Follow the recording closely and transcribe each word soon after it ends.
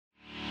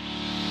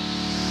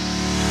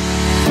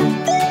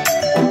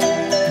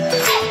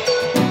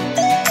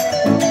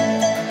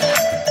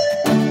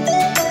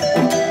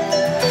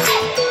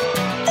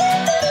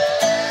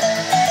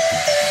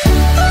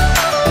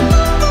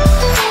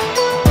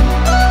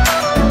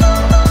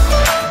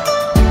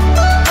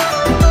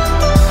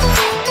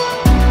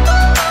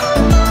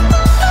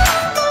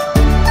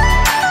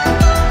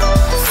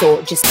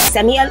just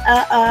send me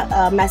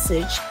a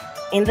message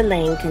in the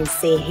link and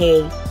say,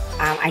 hey,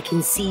 I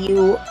can see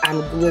you.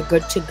 We're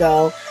good to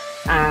go.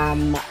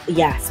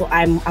 Yeah, so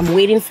I'm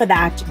waiting for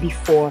that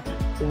before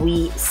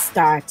we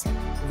start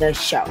the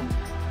show.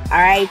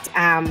 All right.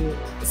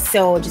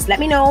 So just let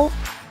me know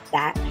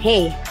that,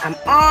 hey, I'm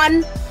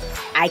on.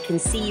 I can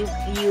see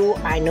you.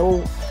 I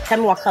know. Tell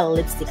me what color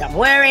lipstick I'm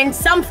wearing.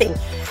 Something.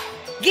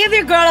 Give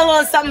your girl a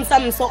little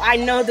something, so I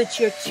know that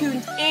you're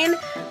tuned in.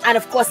 And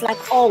of course, like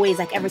always,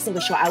 like every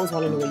single show, I always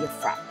want to know where you're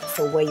from.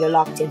 So where you're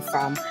locked in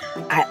from,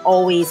 I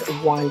always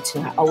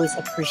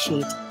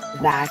appreciate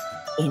that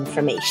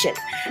information.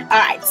 All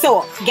right,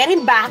 so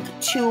getting back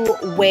to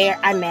where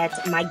I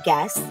met my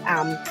guest,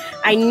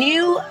 I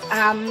knew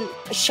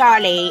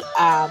Charlie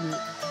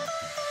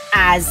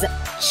as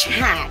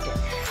Chad,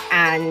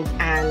 and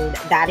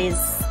that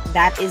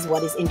is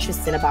what is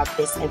interesting about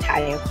this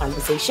entire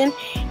conversation,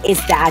 is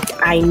that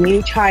I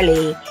knew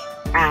Charlie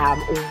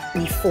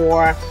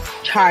before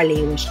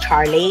Charlie was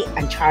Charlie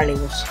and Charlie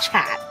was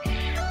Chad.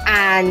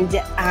 And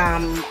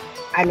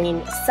I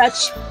mean,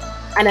 such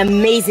an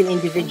amazing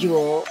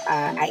individual.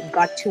 I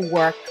got to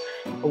work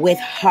with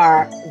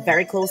her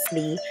very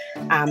closely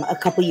a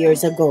couple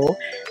years ago.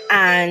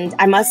 And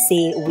I must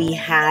say, we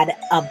had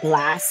a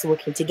blast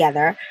working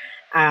together.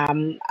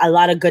 A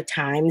lot of good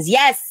times.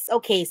 Yes.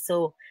 Okay.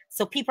 So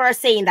people are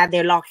saying that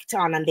they're locked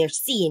on and they're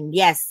seeing.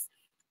 Yes.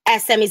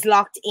 SM is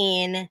locked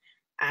in.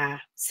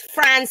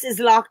 France is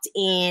locked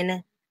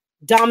in.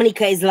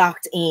 Dominica is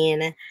locked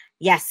in.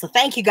 Yes. So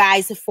thank you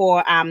guys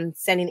for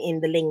sending in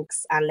the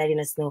links and letting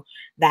us know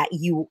that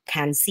you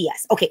can see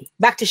us. Okay.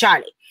 Back to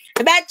Charlie.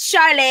 I met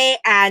Charlie,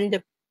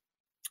 and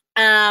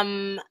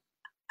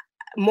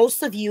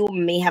most of you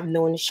may have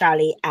known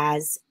Charlie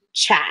as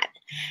Chad,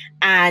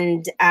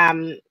 and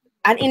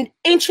an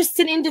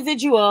interesting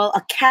individual,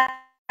 a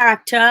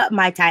character,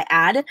 might I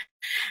add.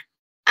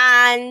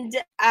 And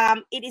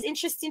it is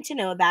interesting to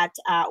know that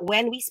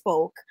when we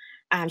spoke,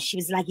 she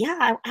was like,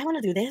 "Yeah, I want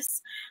to do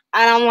this,"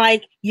 and I'm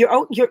like,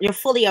 "You're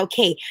fully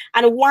okay."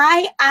 And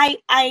why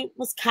I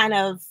was kind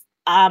of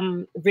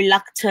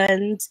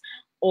reluctant,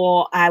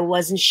 or I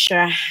wasn't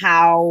sure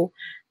how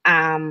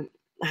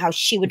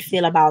she would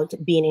feel about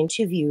being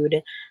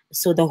interviewed,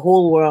 so the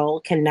whole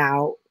world can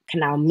now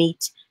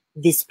meet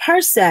this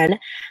person.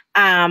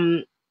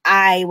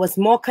 I was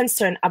more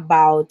concerned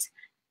about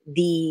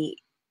the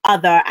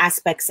other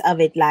aspects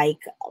of it, like,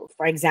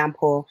 for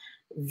example,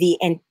 the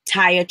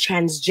entire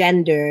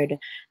transgendered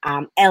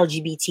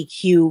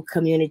LGBTQ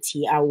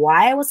community.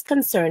 Why I was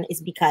concerned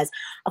is because,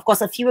 of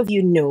course, a few of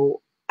you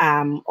know,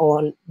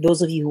 or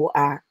those of you who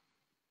are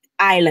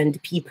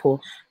island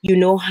people, you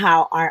know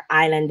how our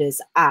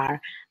islanders are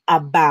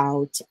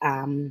about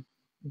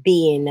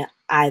being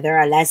either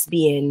a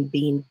lesbian,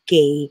 being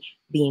gay,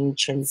 being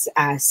transgendered,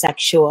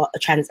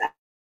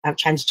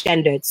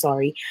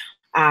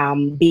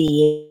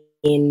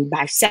 being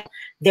bisexual.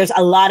 There's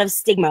a lot of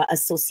stigma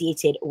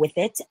associated with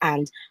it,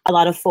 and a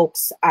lot of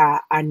folks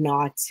are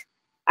not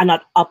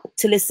up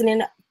to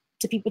listening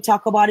to people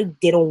talk about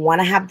it. They don't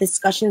want to have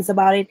discussions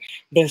about it.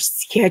 They're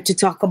scared to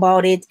talk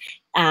about it.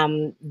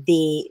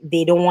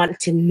 They don't want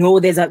to know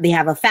they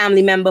have a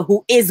family member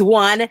who is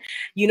one.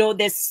 You know,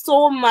 there's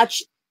so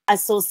much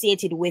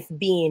associated with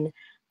being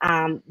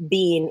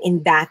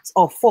in that,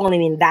 or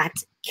falling in that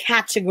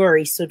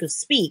category, so to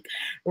speak,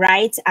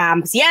 right? So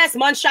yes,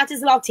 Monstrat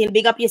is locked in.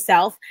 Big up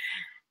yourself.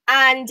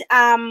 And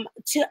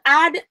to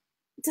add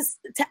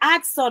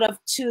sort of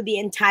to the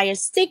entire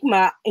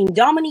stigma in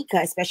Dominica,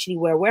 especially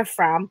where we're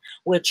from,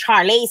 where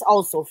Charlie is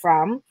also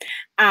from,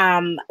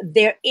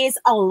 there is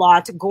a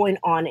lot going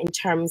on in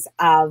terms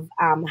of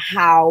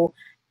how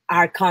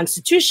our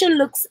constitution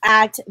looks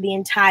at the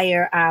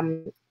entire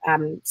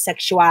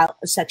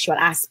sexual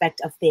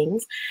aspect of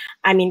things.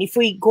 I mean, if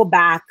we go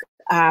back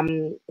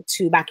in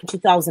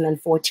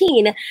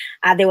 2014,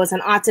 there was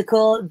an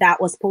article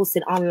that was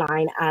posted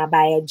online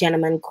by a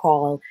gentleman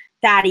called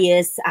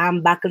Thaddeus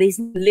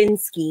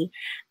Bakalinsky,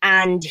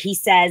 and he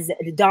says,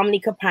 the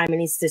Dominica Prime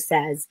Minister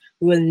says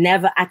we will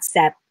never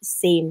accept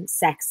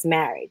same-sex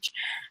marriage.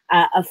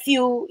 A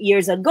few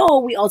years ago,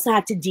 we also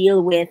had to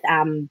deal with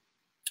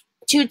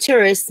two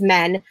tourist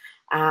men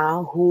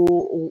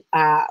who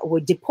were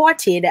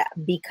deported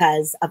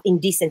because of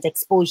indecent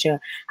exposure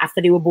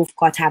after they were both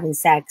caught having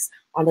sex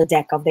on the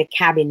deck of their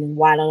cabin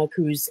while on a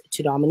cruise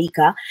to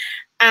Dominica.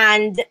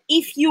 And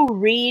if you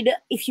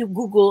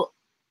Google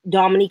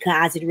Dominica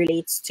as it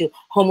relates to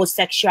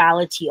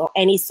homosexuality or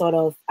any sort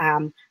of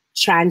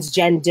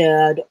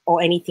transgendered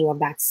or anything of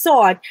that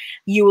sort,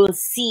 you will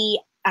see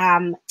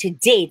to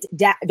date,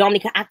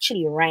 Dominica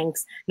actually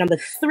ranks number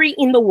 3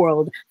 in the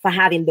world for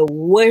having the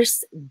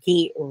worst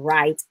gay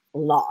rights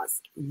laws.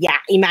 Yeah,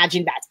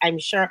 imagine that. I'm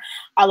sure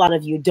a lot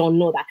of you don't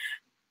know that.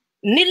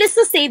 Needless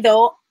to say,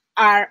 though,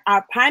 our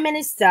Prime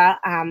Minister,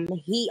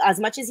 he, as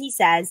much as he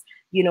says,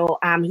 you know,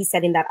 he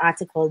said in that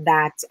article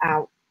that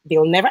they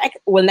will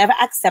never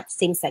accept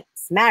same-sex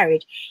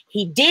marriage.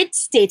 He did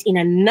state in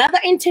another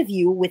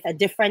interview with a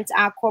different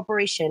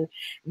corporation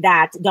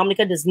that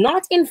Dominica does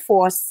not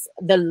enforce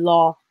the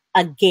law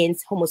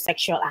against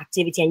homosexual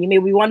activity. And you may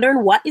be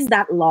wondering, what is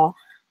that law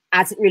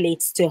as it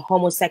relates to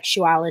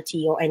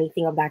homosexuality or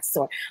anything of that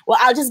sort? Well,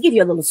 I'll just give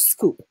you a little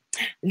scoop.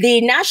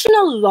 The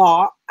national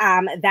law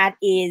that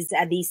is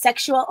the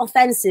Sexual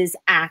Offences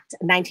Act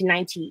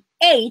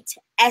 1998,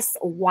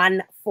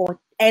 S14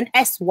 and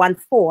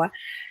S14,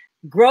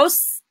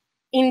 gross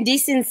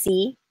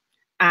indecency,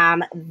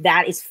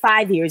 that is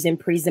 5 years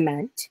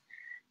imprisonment.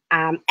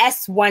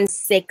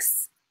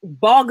 S16,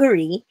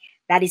 buggery,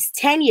 that is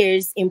 10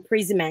 years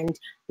imprisonment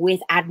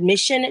with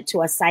admission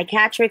to a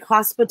psychiatric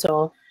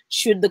hospital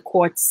should the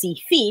court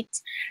see fit.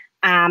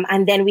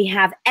 And then we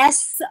have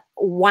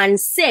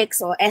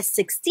S16 or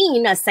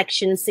S16,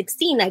 section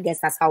 16, I guess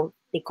that's how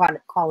they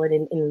call it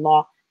in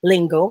law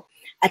lingo.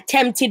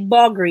 Attempted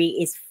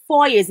buggery is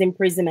 4 years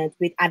imprisonment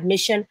with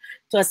admission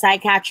to a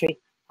psychiatric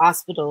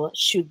hospital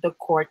should the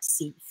court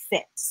see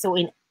fit. So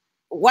in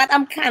what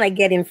I'm kind of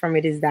getting from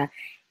it is that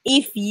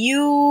if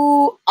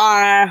you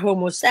are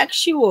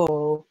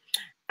homosexual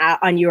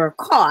and you're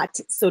caught,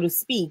 so to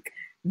speak,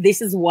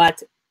 this is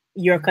what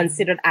you're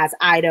considered as: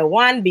 either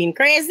one, being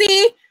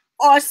crazy,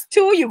 or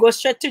two, you go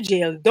straight to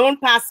jail.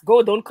 Don't pass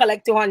go, don't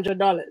collect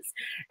 $200,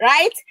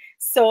 right?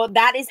 So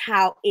that is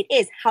how it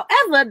is.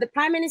 However, the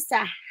Prime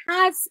Minister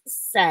has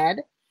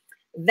said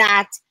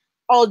that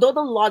although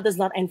the law does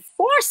not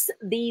enforce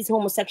these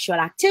homosexual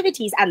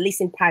activities, at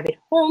least in private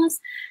homes,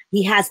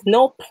 he has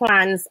no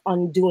plans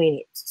on doing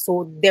it.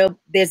 So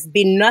there's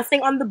been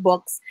nothing on the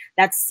books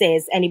that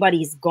says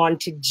anybody's gone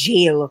to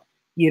jail,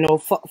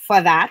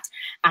 for that.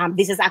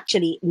 This has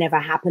actually never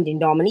happened in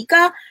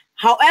Dominica.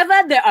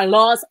 However, there are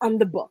laws on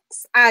the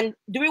books. And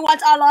do we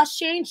want our laws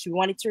changed? Do we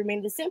want it to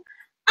remain the same?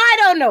 I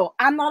don't know.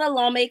 I'm not a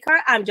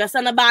lawmaker. I'm just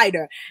an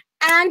abider.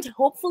 And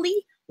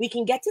hopefully we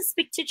can get to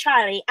speak to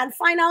Charlie and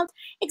find out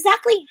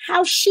exactly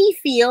how she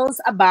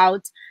feels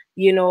about,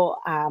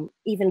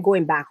 even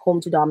going back home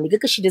to Dominica,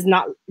 because she does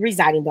not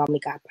reside in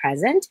Dominica at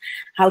present,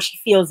 how she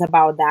feels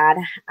about that,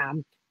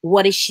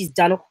 what is she's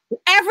done.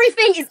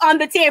 Everything is on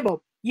the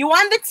table. You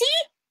want the tea?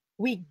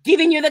 We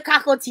giving you the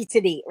cocoa tea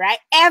today, right?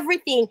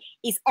 Everything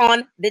is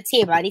on the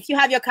table. And if you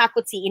have your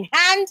cocoa tea in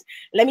hand,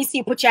 let me see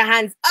you put your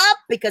hands up,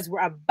 because we're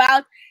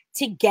about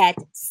to get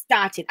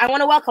started. I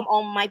want to welcome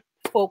all my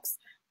folks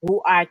who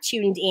are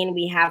tuned in.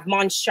 We have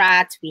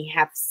Monstrat, we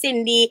have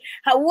Cindy.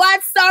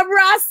 What's up,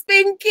 Ross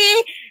Pinky?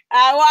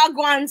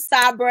 Wagwan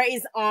Sabra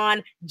is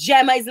on.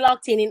 Gemma is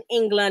locked in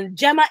England.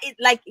 Gemma is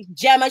like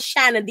Gemma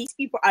Shannon. These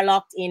people are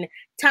locked in.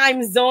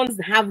 Time zones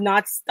have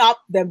not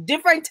stopped them.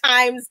 Different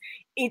times.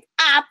 It's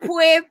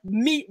apwe,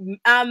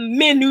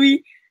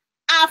 minuit,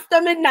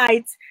 after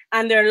midnight,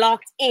 and they're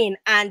locked in.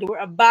 And we're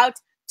about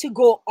to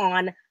go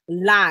on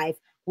live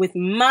with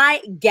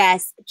my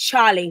guest,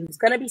 Charlie, who's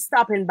going to be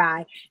stopping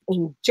by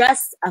in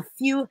just a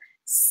few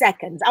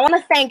seconds. I want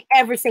to thank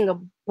every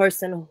single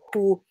person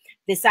who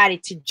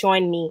decided to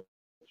join me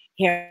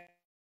here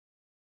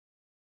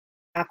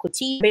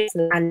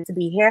and to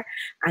be here.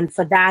 And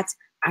for that,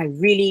 I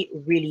really,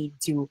 really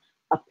do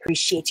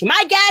appreciate you.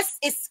 My guest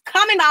is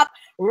coming up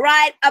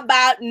right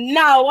about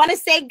now. I want to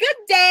say good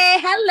day.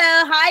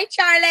 Hello. Hi,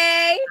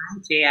 Charlie. Hi,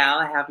 JL.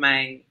 I have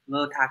my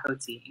little taco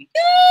tea.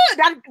 Ooh,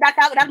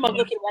 that mug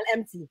looking well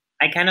empty.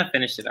 I kind of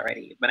finished it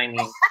already, but I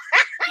mean,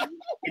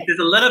 there's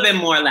a little bit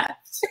more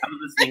left. I'm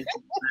listening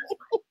to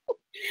you.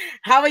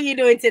 How are you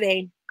doing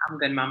today? I'm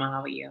good, Mama.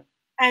 How are you?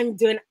 I'm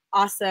doing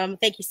awesome.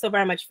 Thank you so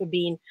very much for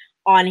being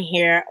on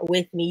here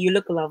with me. You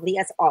look lovely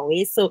as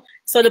always. So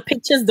the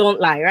pictures don't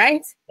lie,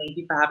 right? Thank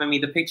you for having me.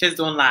 The pictures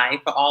don't lie.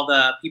 For all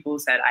the people who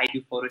said I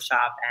do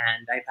Photoshop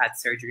and I've had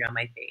surgery on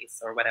my face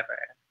or whatever.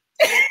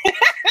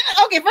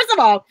 Okay, first of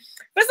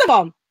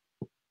all,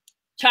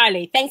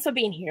 Charlie, thanks for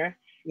being here.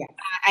 Yeah.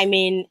 I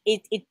mean,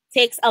 it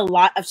takes a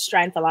lot of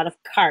strength, a lot of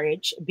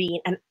courage being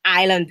an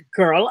island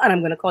girl, and I'm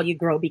going to call you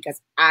girl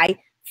because I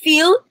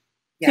feel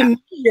to me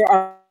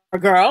you're a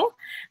girl.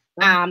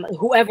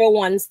 Whoever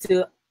wants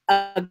to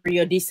agree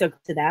or disagree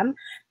to them,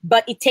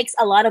 but it takes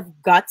a lot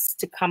of guts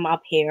to come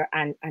up here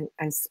and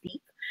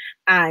speak,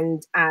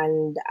 and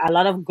a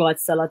lot of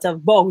guts, a lot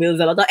of boggles,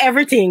 a lot of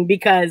everything,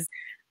 because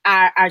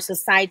our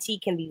society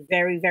can be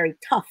very, very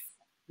tough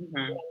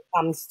when it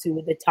comes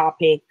to the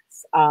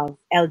topics of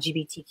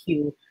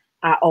LGBTQ,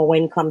 or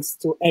when it comes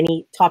to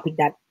any topic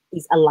that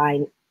is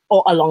aligned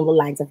or along the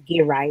lines of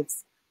gay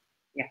rights,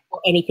 or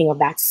anything of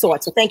that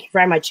sort. So thank you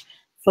very much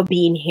for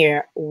being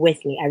here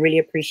with me. I really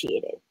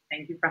appreciate it.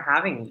 Thank you for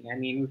having me. I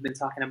mean, we've been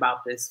talking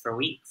about this for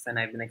weeks and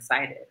I've been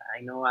excited.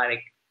 I know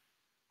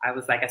I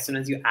was like, as soon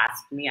as you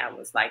asked me, I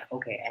was like,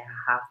 okay,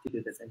 I have to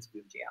do this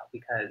interview, JL,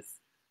 because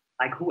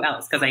like, who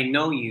else? Because I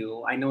know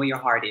you, I know where your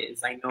heart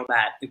is. I know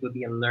that it would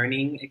be a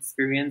learning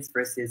experience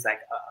versus like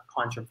a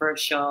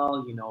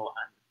controversial,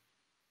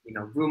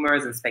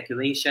 rumors and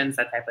speculations,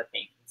 that type of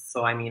thing.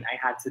 So, I mean, I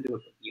had to do it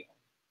with you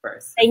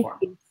first. Thank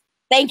you.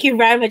 Thank you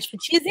very much for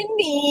choosing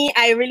me.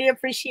 I really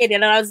appreciate it.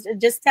 And I was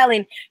just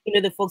telling,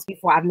 the folks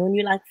before, I've known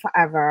you like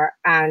forever,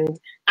 and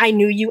I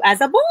knew you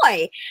as a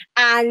boy.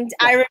 And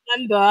I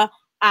remember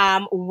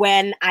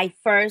when I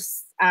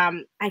first,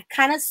 I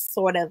kind of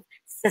sort of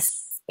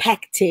suspected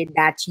expected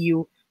that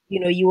you're a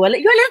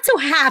little too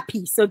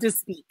happy, so to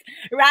speak,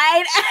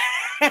 right?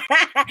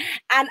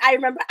 And I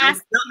remember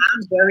asking.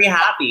 I'm very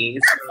happy.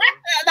 So.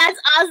 That's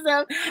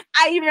awesome.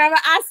 I remember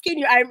asking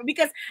you,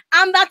 because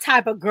I'm that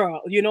type of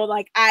girl,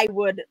 like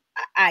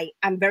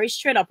I'm very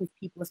straight up with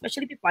people,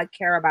 especially people I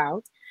care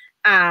about.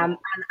 And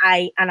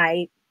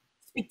I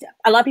speak to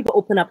a lot of people,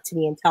 open up to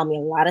me and tell me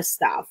a lot of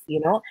stuff,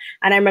 And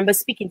I remember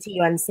speaking to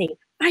you and saying,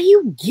 "Are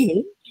you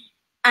gay?"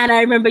 And I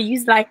remember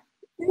you like,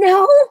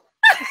 "No."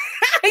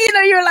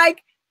 You're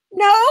like,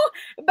 "No,"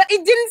 but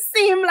it didn't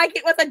seem like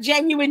it was a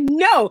genuine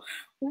no.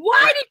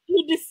 Why did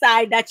you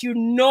decide that you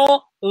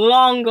no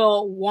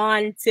longer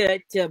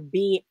wanted to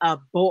be a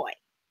boy?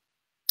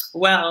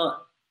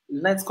 Well,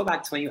 let's go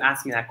back to when you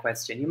asked me that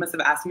question. You must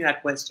have asked me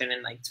that question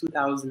in like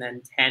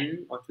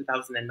 2010 or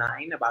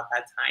 2009, about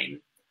that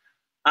time.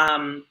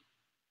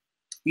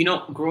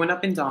 Growing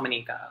up in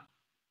Dominica,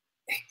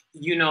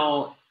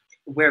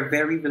 we're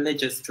very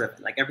religious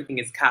driven. Like everything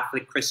is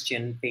Catholic,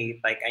 Christian, faith.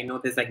 Like I know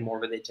there's like more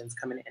religions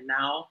coming in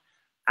now.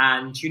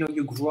 And,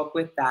 you grew up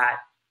with that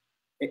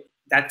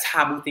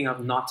taboo thing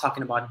of not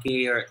talking about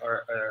gay or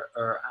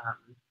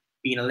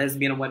being a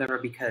lesbian or whatever,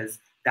 because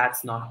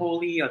that's not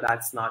holy or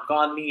that's not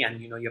godly.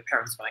 And, your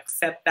parents won't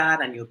accept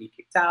that and you'll be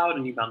kicked out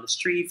and you'll be on the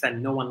streets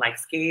and no one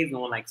likes gays, no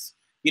one likes,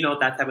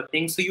 that type of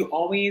thing. So you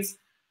always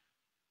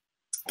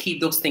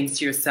keep those things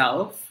to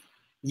yourself.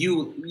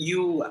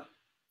 You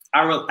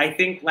are, I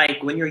think,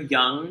 like when you're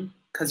young,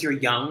 because you're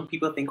young,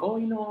 people think,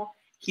 oh,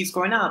 he's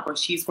growing up or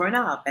she's growing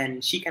up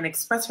and she can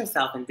express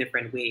herself in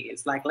different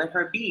ways. Like, let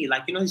her be.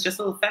 Like, he's just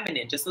a little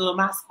feminine, just a little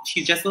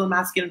she's just a little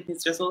masculine,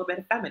 he's just a little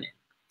bit feminine.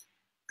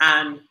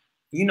 And,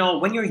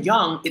 when you're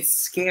young, it's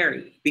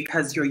scary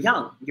because you're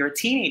young, you're a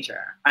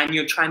teenager, and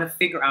you're trying to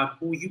figure out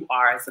who you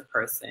are as a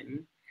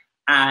person.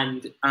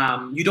 And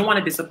you don't want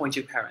to disappoint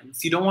your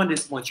parents. You don't want to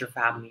disappoint your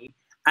family.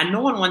 And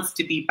no one wants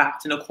to be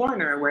backed in a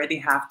corner where they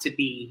have to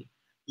be,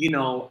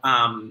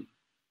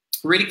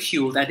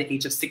 ridiculed at the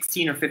age of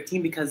 16 or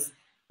 15 because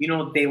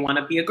they want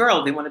to be a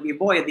girl, they want to be a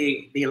boy,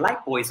 they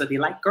like boys, or they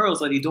like girls,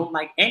 or they don't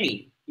like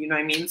any. You know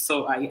what I mean?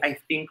 So I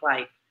think,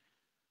 like,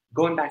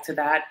 going back to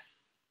that,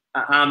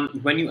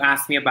 when you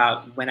asked me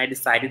about when I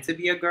decided to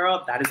be a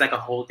girl, that is like a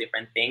whole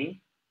different thing.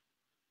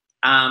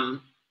 I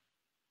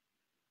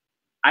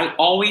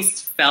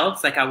always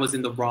felt like I was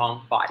in the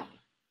wrong body.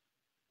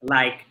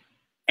 Like,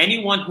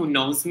 anyone who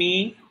knows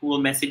me, who will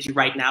message you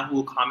right now, who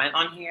will comment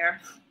on here,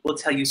 will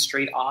tell you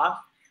straight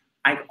off,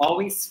 I've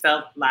always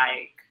felt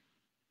like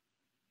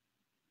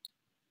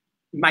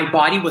my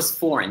body was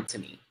foreign to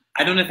me.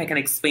 I don't know if I can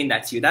explain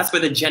that to you. That's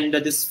where the gender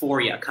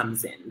dysphoria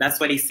comes in. That's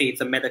why they say it's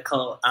a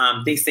medical,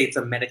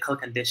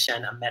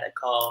 condition, a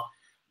medical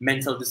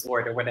mental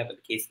disorder, whatever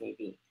the case may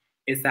be,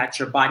 is that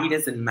your body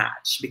doesn't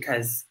match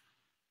because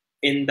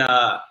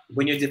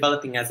when you're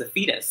developing as a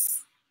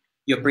fetus,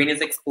 your brain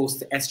is exposed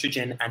to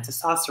estrogen and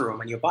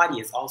testosterone, and your body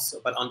is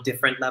also, but on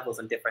different levels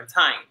and different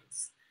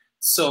times.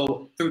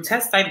 So through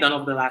tests I've done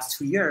over the last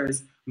 2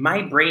 years,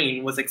 my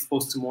brain was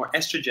exposed to more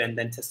estrogen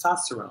than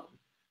testosterone.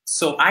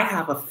 So I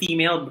have a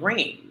female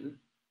brain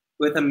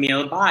with a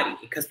male body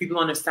because people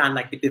understand,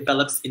 like, it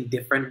develops in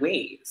different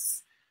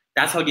ways.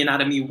 That's how the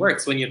anatomy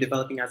works when you're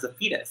developing as a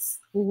fetus.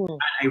 Mm-hmm.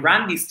 And I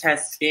ran these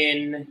tests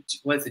in,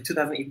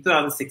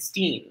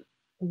 2016,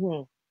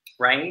 mm-hmm.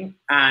 right?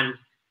 And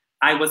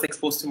I was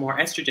exposed to more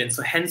estrogen.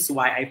 So hence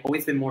why I've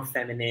always been more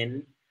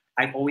feminine.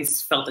 I've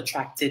always felt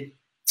attracted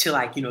to,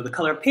 like, the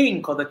color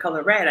pink or the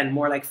color red, and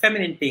more like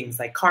feminine things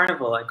like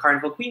carnival and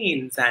carnival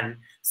queens and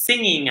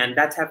singing and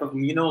that type of,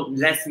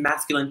 less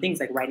masculine things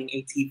like riding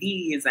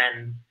ATVs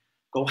and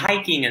go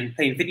hiking and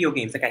playing video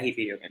games. Like, I hate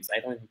video games. I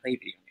don't even play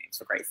video games,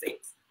 for Christ's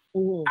sakes.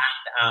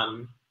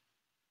 Mm-hmm.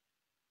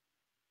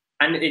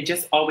 And it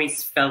just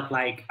always felt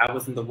like I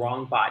was in the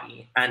wrong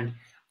body. And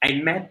I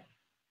met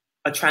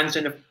a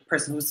transgender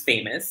person who's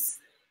famous,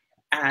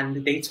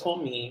 and they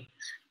told me,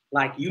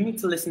 like, you need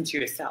to listen to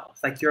yourself.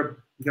 Like, your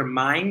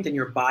mind and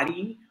your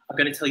body are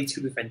going to tell you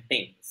two different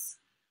things.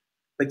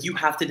 But you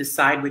have to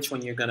decide which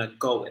one you're going to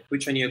go with,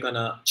 which one you're going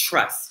to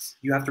trust.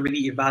 You have to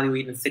really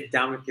evaluate and sit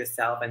down with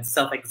yourself and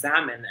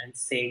self-examine and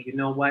say, you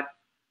know what?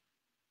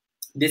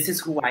 This is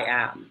who I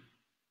am.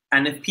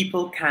 And if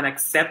people can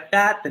accept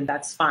that, then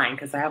that's fine,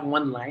 because I have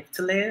one life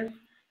to live,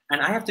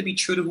 and I have to be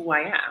true to who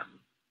I am.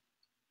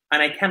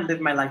 And I can't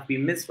live my life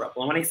being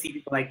miserable. And when I see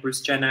people like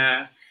Bruce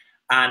Jenner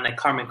and like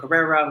Carmen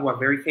Carrera, who are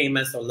very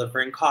famous, or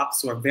Laverne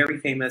Cox, who are very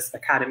famous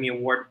Academy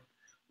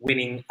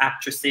Award-winning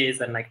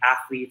actresses and like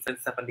athletes and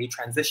stuff, and they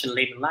transition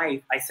late in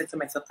life, I said to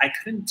myself, I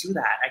couldn't do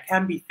that. I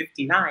can't be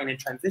 59 and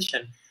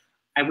transition.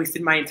 I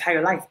wasted my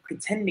entire life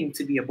pretending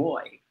to be a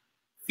boy,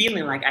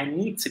 feeling like I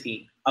need to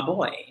be a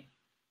boy.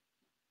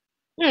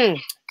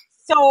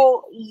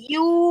 So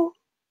you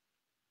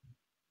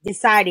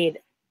decided,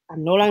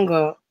 I'm no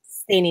longer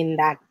staying in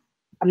that,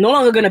 I'm no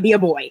longer going to be a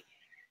boy.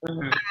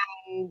 Mm-hmm.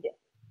 And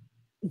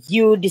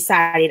you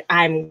decided,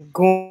 I'm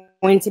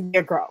going to be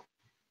a girl.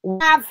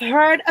 I've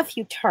heard a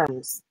few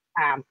terms,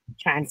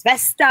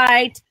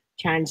 transvestite,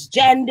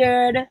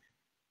 transgendered.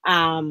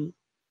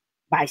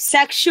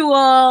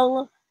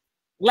 bisexual,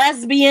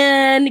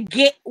 lesbian,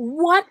 gay.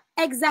 What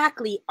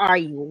exactly are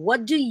you?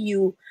 What do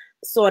you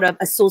sort of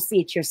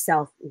associate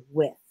yourself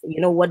with?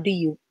 What do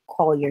you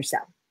call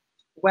yourself?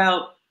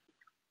 Well,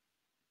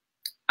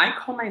 I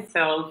call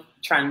myself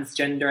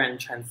transgender and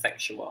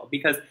transsexual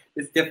because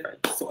it's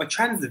different. So a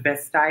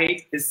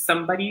transvestite is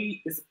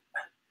somebody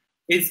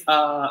is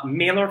a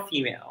male or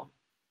female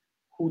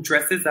who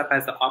dresses up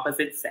as the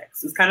opposite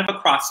sex. It's kind of a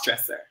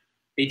cross-dresser.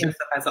 They dress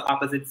up as the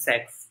opposite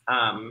sex,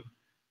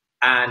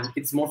 and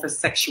it's more for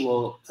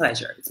sexual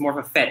pleasure. It's more of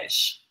a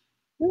fetish,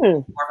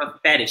 more of a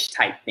fetish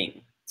type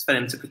thing. It's for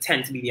them to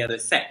pretend to be the other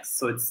sex.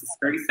 So it's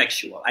very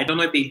sexual. I don't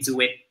know if they do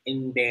it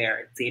in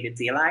their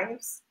day-to-day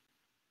lives,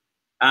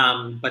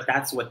 but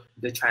that's what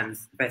the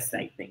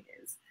transvestite thing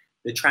is.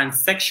 The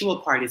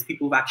transsexual part is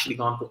people who've actually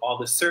gone through all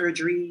the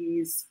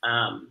surgeries.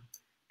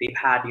 They've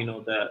had,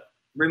 the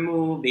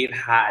remove. They've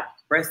had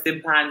breast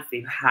implants.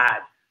 They've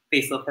had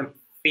facial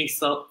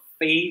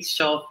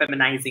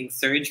feminizing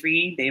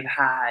surgery. They've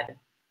had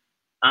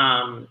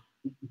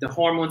the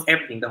hormones,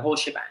 everything, the whole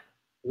shebang.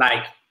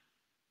 Like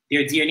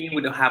their DNA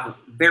would have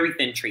very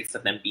thin trace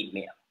of them being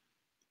male.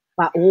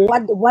 But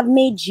what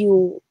made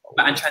you?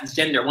 And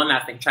transgender, one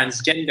last thing.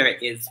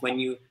 Transgender is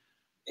when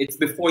it's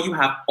before you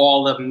have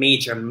all the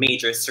major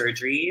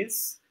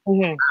surgeries.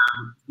 Mm-hmm.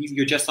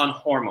 You're just on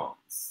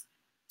hormones.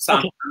 So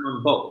okay. I'm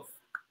on both.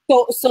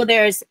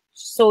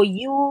 So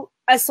you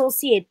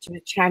associate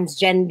with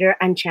transgender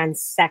and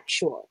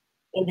transsexual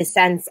in the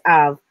sense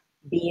of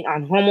being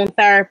on hormone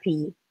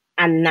therapy,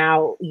 and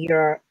now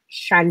you're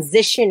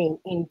transitioning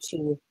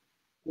into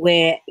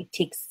where it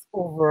takes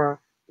over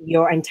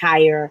your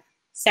entire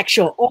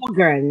sexual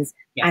organs,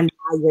 and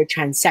now you're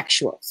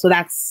transsexual. So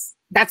that's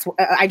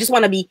I just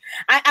want to be.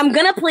 I'm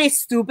gonna play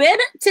stupid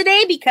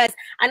today because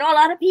I know a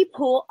lot of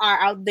people are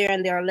out there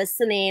and they're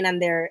listening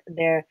and they're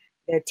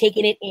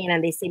taking it in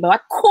and they say,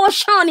 "But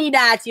caution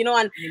that," and they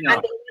want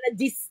to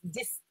dis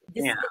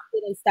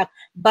and stuff.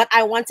 But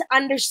I want to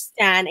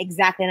understand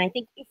exactly, and I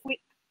think if we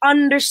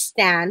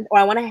understand, or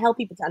I want to help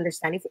people to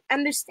understand, if we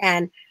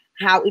understand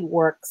how it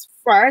works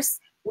first,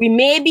 we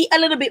may be a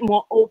little bit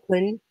more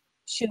open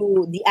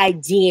to the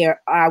idea.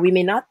 We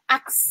may not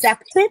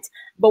accept it,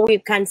 but we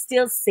can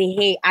still say,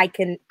 "Hey, I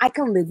can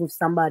live with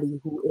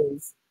somebody who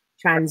is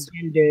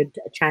transgendered,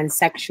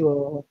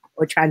 transsexual,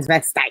 or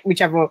transvestite,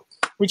 whichever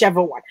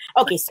one."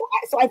 Okay, so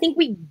I think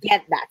we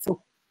get that.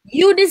 So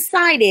you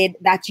decided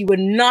that you were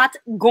not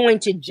going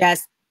to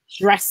just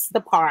dress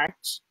the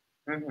part.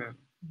 Mm-hmm.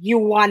 You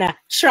wanna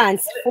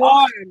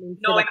transform.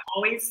 No, it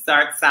always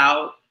starts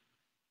out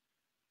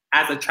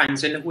as a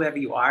transgender, whoever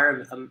you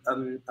are,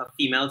 a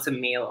female to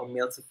male or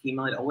male to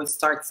female. It always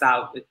starts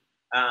out with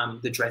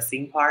the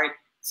dressing part.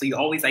 So you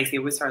always, I say,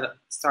 we start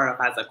off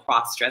as a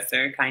cross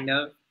dresser kind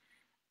of,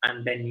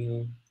 and then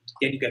you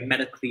get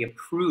medically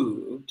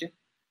approved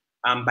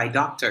by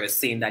doctors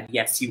saying that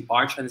yes, you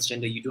are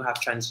transgender, you do have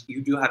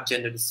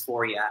gender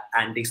dysphoria,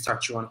 and they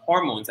start you on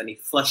hormones and they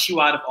flush you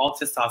out of all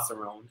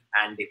testosterone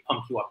and they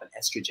pump you up in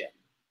estrogen.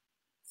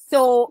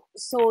 So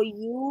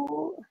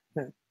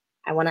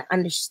I want to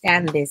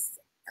understand this,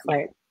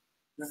 Claire.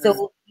 Mm-hmm.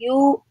 So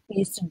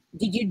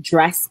did you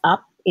dress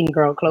up in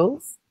girl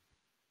clothes?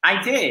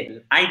 I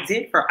did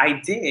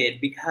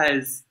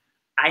because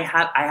I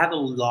have a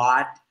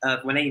lot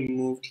of, when I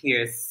moved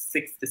here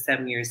 6 to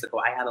 7 years ago,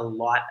 I had a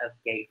lot of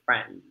gay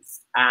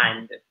friends,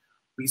 and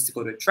we used to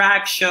go to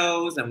drag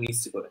shows and we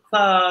used to go to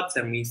clubs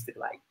and we used to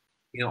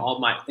all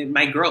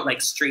my girl,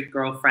 like straight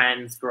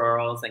girlfriends,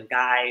 girls and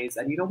guys,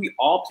 and we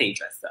all play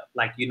dress up,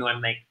 and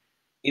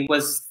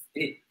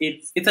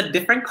it's a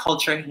different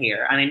culture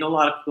here, and I know a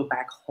lot of people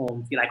back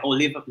home feel like, oh,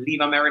 leave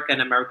America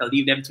in America,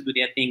 leave them to do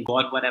their thing,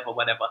 God, whatever,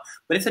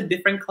 but it's a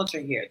different culture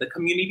here. The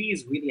community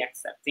is really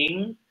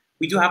accepting.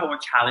 We do have our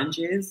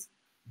challenges,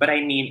 but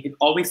I mean, it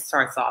always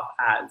starts off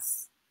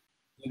as,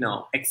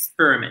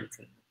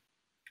 experimenting.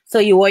 So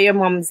you wore your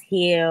mom's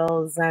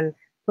heels and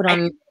put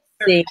on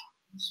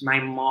my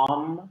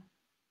mom.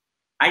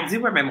 I do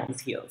wear my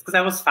mom's heels because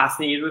I was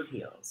fascinated with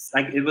heels.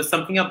 Like, it was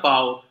something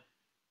about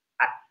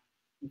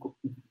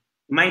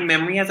my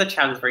memory as a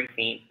child is very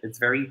faint. It's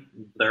very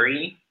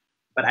blurry,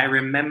 but I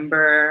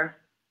remember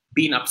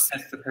being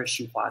obsessed with her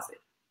shoe closet.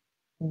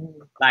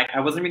 Like, I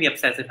wasn't really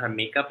obsessed with her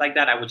makeup like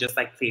that. I would just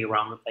play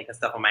around with a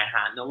stuff on my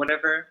hand or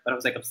whatever, but I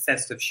was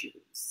obsessed with shoes.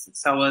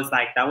 So I was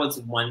that was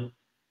one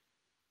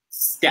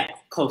step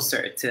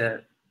closer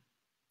to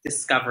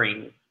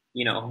discovering,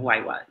 who I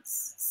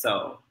was.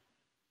 So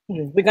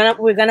we're gonna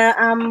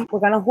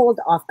hold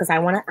off because I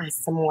want to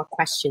ask some more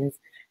questions,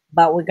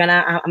 but I'm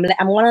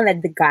gonna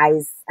let the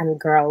guys and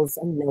girls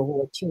know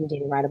who are tuned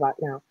in right about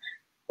now.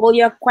 Hold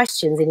your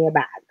questions in your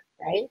bag,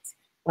 right?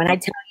 When I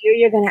tell you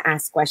you're gonna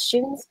ask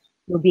questions,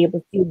 you'll be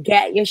able to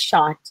get your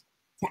shot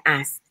to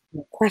ask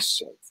your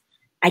questions.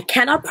 I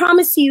cannot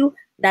promise you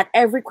that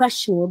every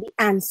question will be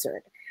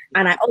answered.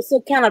 And I also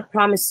cannot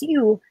promise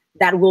you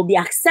that we'll be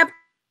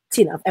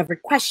accepting of every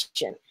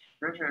question.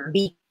 Mm-hmm.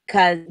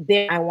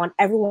 Because I want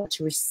everyone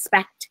to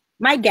respect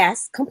my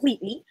guests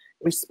completely.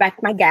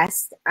 respect my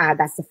guest.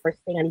 That's the first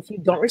thing. And if you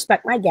don't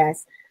respect my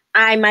guest,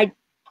 I might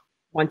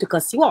want to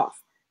cuss you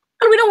off.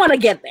 And we don't want to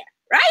get there,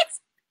 right?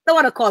 Don't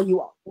want to call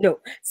you off. No.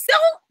 So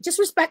just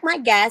respect my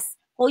guests.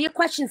 Hold your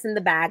questions in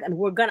the bag, and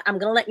I'm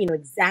gonna let you know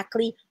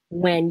exactly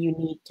when you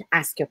need to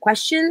ask your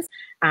questions.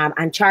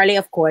 And Charlie,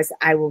 of course,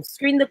 I will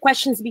screen the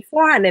questions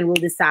before, and then we'll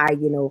decide,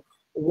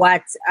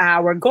 what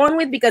we're going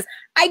with, because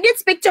I did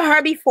speak to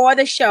her before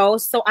the show,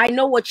 so I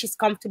know what she's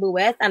comfortable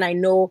with, and I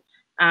know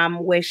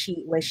where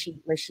she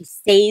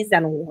stays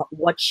and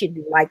what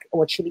she'd like,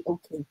 what she'd be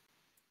okay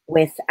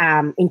with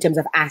in terms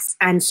of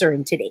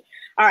answering today.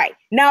 All right,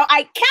 now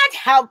I can't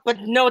help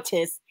but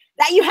notice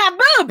that you have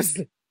boobs.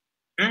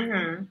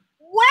 Mm-hmm.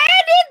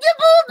 Where did the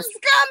boobs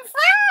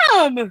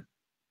come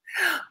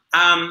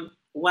from?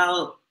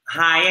 Well,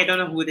 hi, I don't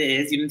know who it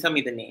is. You didn't tell me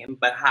the name,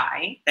 but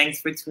hi.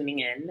 Thanks for tuning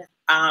in.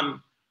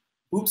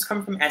 Boobs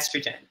come from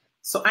estrogen.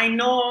 So I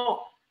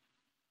know,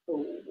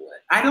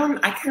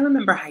 I can't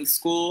remember high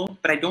school,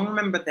 but I don't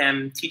remember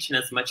them teaching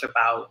us much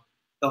about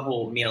the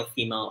whole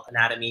male-female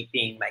anatomy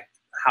thing, like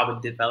how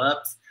it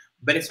develops,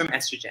 but it's from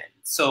estrogen.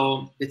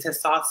 So the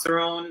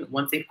testosterone,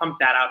 once they pump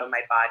that out of my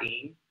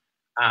body,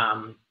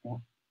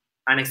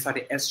 and I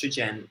started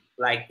estrogen,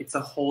 like it's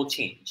a whole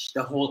change.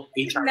 The whole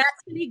HR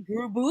naturally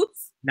grew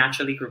boobs.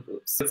 Naturally grew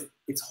boobs.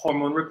 It's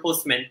hormone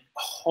replacement,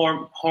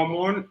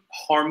 hormone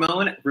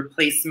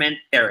replacement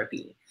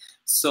therapy.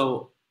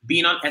 So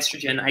being on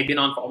estrogen, I've been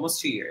on for almost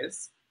 2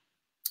 years.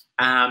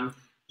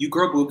 You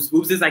grow boobs.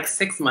 Boobs is like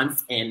 6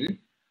 months in.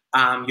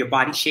 Your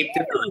body shape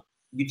develops.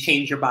 You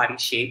change your body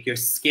shape, your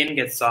skin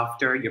gets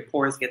softer, your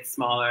pores get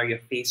smaller, your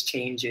face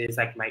changes,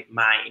 like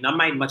not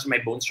much of my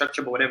bone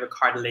structure, but whatever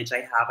cartilage I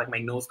have, like my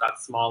nose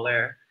got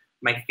smaller,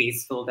 my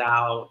face filled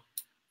out,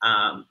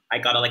 I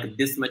got like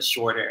this much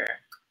shorter,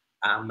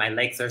 my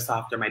legs are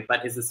softer, my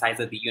butt is the size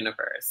of the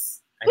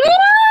universe.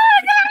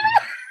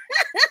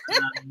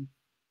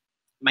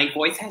 My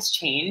voice has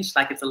changed,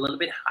 like it's a little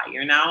bit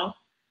higher now.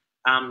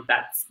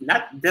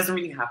 That doesn't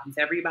really happen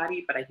to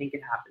everybody, but I think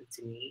it happened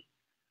to me.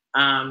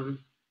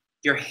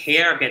 Your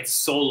hair gets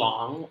so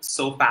long,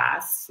 so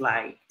fast,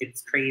 like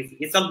it's crazy.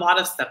 It's a lot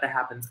of stuff that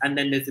happens. And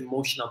then there's the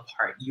emotional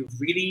part. You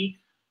really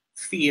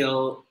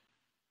feel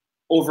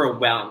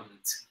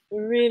overwhelmed.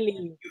 Really?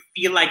 You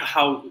feel like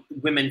how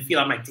women feel.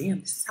 I'm like, damn,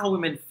 this is how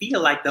women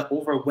feel, like the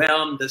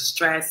overwhelm, the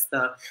stress,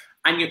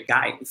 and you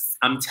guys,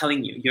 I'm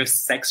telling you, your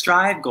sex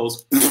drive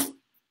goes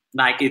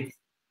like it's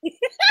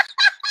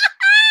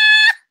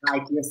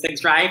like your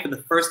sex drive for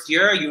the first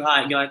year, you're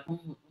like,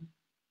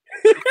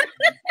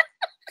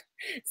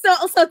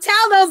 So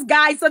tell those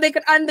guys so they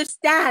could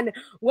understand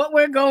what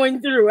we're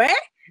going through, eh?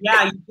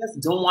 Yeah, you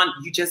just don't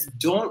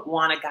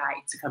want a guy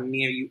to come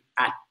near you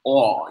at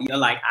all. You're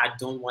like, I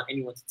don't want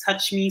anyone to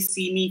touch me,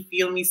 see me,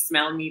 feel me,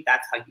 smell me.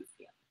 That's how you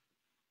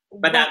feel.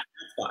 But that's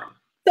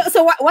fine.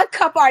 So what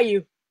cup are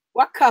you?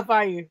 What cup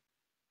are you?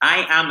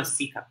 I am a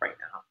C cup right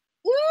now.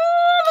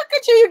 Ooh, look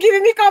at you. You're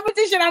giving me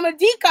competition. I'm a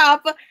D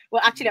cup.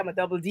 Well, actually, I'm a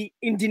double D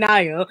in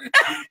denial.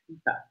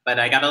 But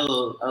I got a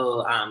little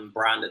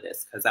brand of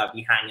this because I'll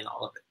be hanging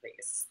all over the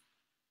place.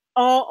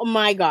 Oh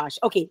my gosh.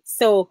 Okay,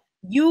 so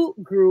you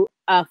grew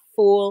a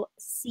full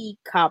C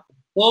cup.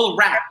 Full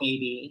wrap,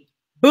 baby.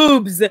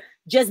 Boobs,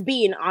 just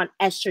being on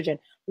estrogen.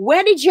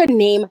 Where did your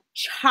name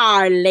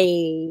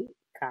Charlie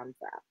come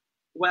from?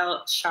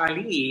 Well,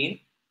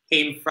 Charlie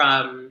came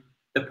from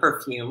the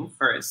perfume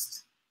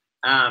first.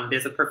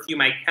 There's a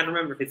perfume, I can't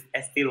remember if it's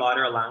Estee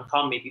Lauder or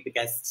Lancome, maybe the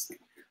guests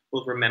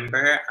will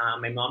remember.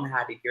 My mom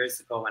had it years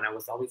ago and I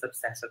was always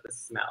obsessed with the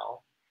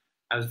smell.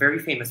 I was very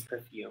famous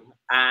perfume.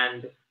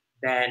 And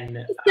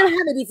then you still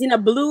have it, it's in a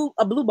blue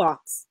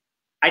box.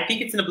 I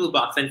think it's in a blue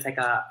box and it's like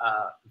a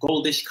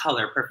goldish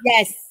color perfume.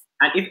 Yes.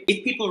 And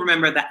if people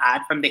remember the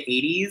ad from the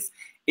 80s,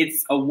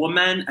 it's a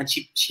woman and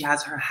she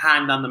has her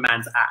hand on the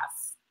man's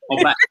ass. Oh,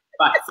 but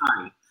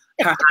sorry.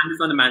 Her hand is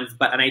on the man's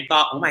butt. And I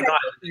thought, oh my God,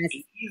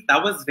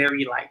 that was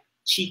very like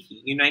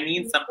cheeky. You know what I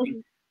mean?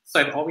 Something. So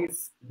I've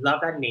always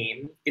loved that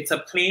name. It's a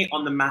play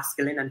on the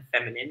masculine and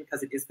feminine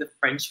because it is the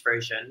French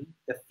version,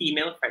 the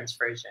female French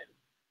version.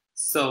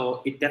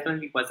 So it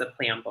definitely was a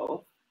play on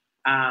both.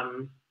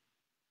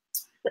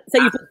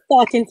 So you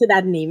thought into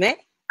that name, eh?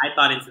 I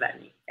thought into that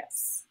name,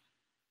 yes.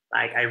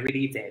 Like I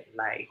really did.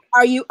 Like,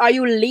 are you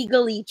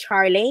legally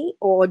Charlie,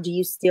 or do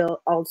you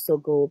still also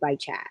go by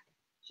Chad?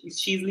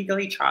 She's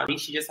legally Charlie.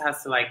 She just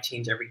has to like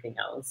change everything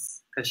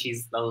else because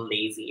she's a little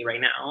lazy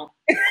right now.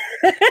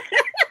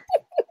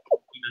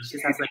 She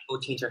just has to like go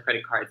change her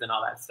credit cards and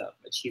all that stuff,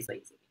 but she's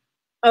lazy.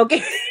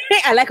 Okay,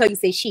 I like how you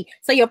say she.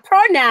 So your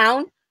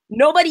pronoun,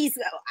 nobody's.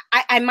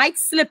 I might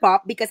slip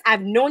up because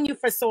I've known you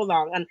for so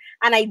long, and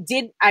I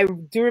do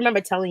remember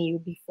telling you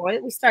before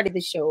we started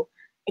the show.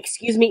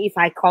 Excuse me if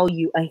I call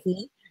you a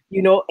he.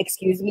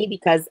 Excuse me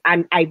because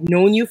I've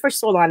known you for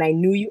so long. I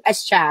knew you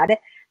as Chad.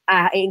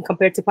 And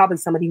compared to probably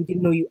somebody who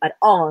didn't know you at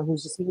all,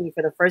 who's just meeting you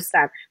for the first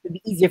time, it would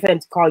be easier for them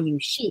to call you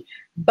she.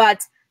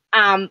 But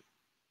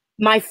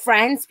my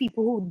friends,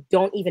 people who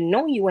don't even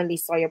know you, when they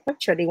saw your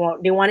picture, they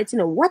wanted to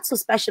know what's so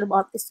special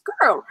about this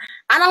girl.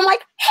 And I'm like,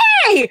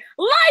 hey,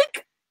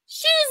 like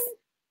she's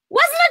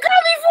wasn't a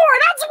girl before.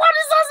 That's what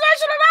is so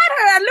special about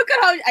her. And look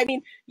at how, I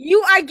mean,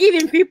 you are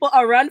giving people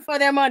a run for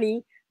their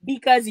money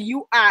because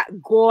you are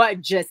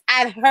gorgeous.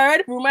 I've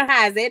heard, rumor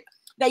has it,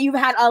 that you've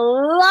had a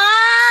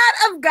lot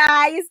of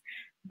guys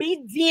be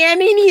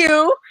DMing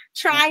you,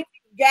 trying to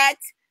get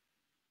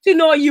to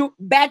know you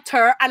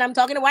better. And I'm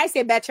talking to why I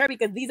say better,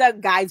 because these are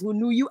guys who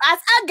knew you as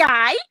a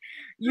guy,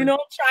 you know,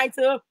 trying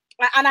to,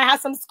 and I have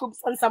some scoops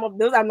on some of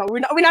those. We're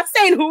not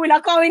saying who, we're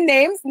not calling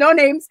names, no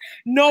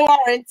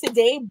warrant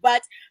today.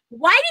 But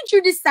why did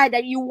you decide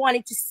that you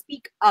wanted to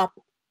speak up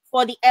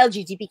for the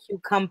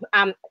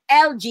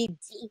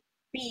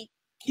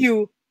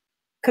LGBTQ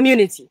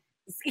community?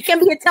 It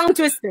can be a tongue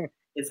twister.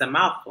 It's a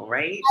mouthful,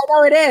 right? I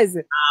know it is.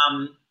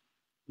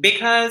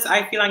 Because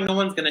I feel like no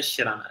one's gonna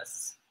shit on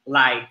us.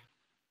 Like,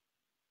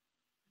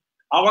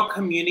 our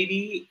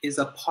community has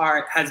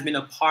been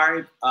a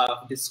part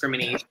of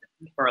discrimination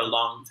for a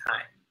long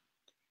time.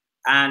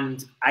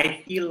 And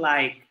I feel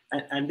like,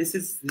 and this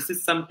is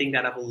something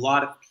that a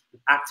lot of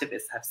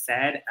activists have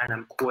said, and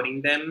I'm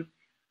quoting them: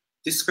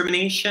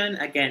 discrimination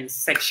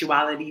against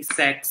sexuality,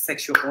 sex,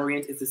 sexual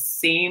orient is the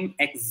same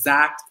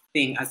exact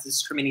thing as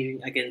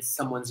discriminating against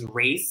someone's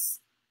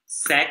race,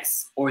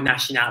 sex, or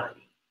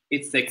nationality.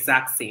 It's the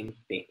exact same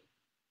thing.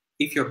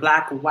 If you're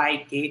Black,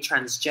 white, gay,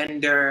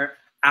 transgender,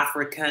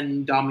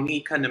 African,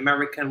 Dominican,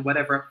 American,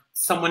 whatever,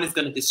 someone is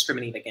going to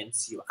discriminate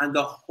against you. And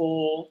the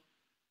whole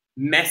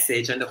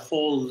message and the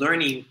whole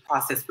learning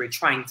process we're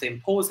trying to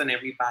impose on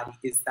everybody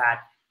is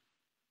that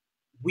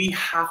we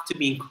have to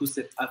be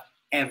inclusive of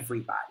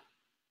everybody.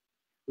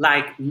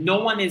 Like,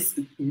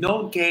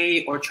 no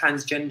gay or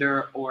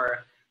transgender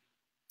or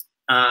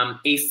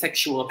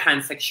asexual,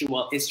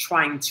 pansexual is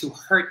trying to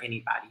hurt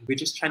anybody. We're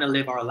just trying to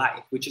live our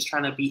life. We're just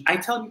trying to be, I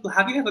tell people,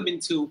 have you ever been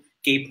to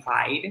gay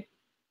pride?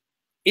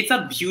 It's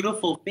a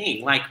beautiful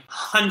thing. Like,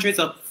 hundreds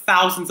of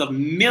thousands of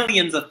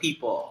millions of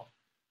people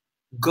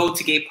go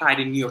to gay pride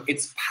in New York.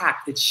 It's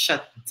packed, it's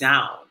shut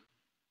down,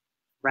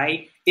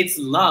 right? It's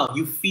love.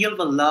 You feel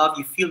the love,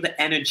 you feel the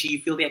energy, you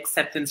feel the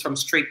acceptance from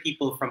straight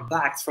people, from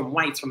Blacks, from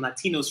whites, from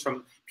Latinos,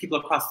 from people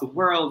across the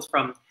world,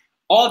 from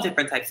all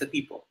different types of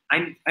people.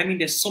 I mean,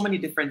 there's so many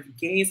different,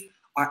 gays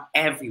are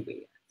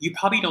everywhere. You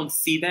probably don't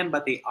see them,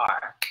 but they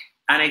are.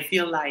 And I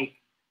feel like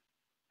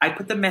I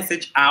put the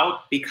message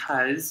out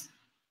because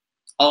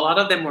a lot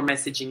of them were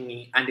messaging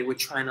me and they were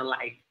trying to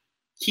like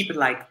keep it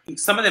like,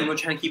 some of them were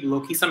trying to keep it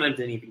low key, some of them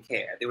didn't even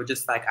care. They were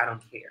just like, I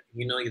don't care.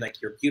 You know,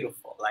 you're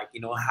beautiful. Like,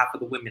 you know, half of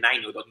the women I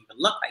know don't even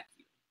look like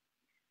you.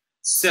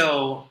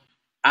 So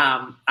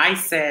I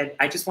said,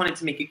 I just wanted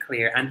to make it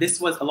clear. And this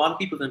was, a lot of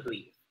people didn't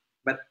believe,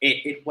 but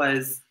it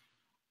was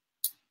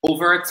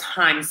over a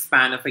time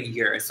span of a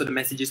year. So the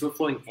messages were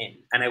flowing in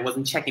and I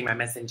wasn't checking my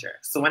messenger.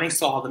 So when I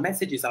saw all the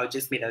messages, I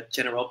just made a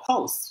general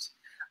post.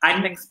 I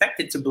didn't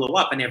expect it to blow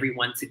up and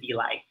everyone to be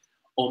like,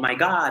 oh my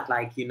God,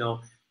 like, you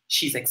know,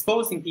 she's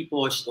exposing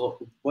people,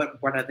 what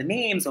are the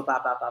names, or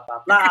blah, blah, blah,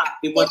 blah, blah.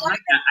 It wasn't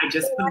like that. I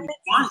just couldn't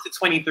respond to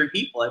 23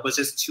 people. It was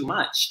just too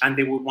much. And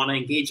they would want to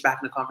engage back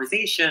in the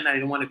conversation. I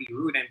didn't want to be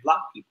rude and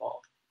block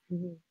people.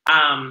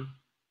 Mm-hmm.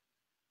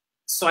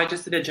 So I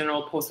just did a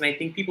general post and I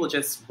think people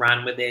just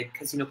ran with it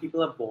because, you know,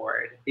 people are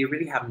bored. They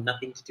really have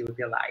nothing to do with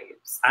their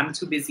lives. I'm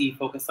too busy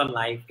focused on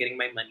life, getting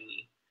my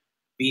money,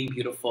 being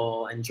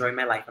beautiful, enjoying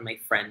my life and my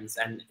friends,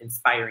 and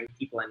inspiring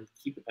people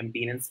and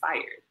being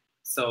inspired.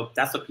 So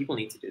that's what people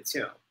need to do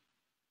too.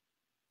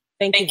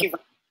 Thank you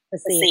for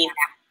saying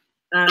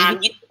that.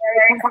 You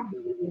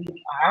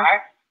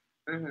are.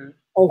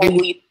 When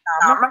you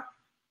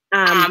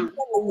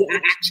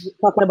actually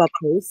talking about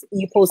posts,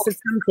 you posted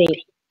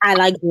something. I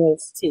like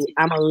girls too.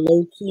 I'm a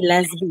low-key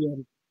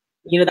lesbian.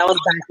 You know, that was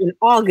back in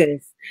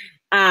August.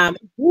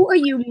 Who are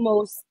you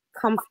most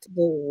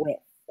comfortable with?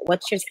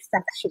 What's your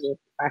sexual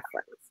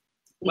preference?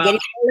 We're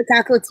getting all the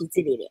tackle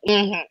today.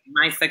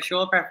 My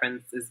sexual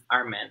preferences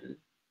are men.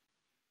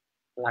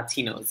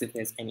 Latinos, if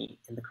there's any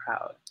in the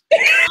crowd.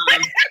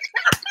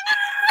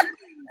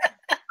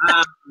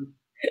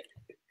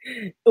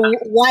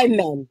 Why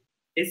men?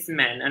 It's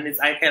men, and it's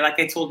like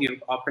I told you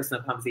in our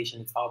personal conversation.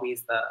 It's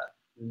always the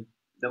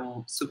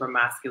super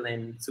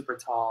masculine, super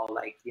tall,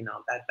 like, you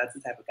know, that's the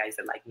type of guys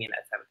that like me, and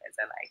that's the type of guys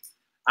I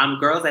like.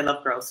 Girls, I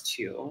love girls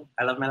too.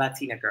 I love my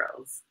Latina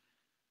girls.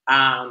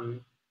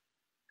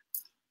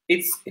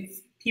 It's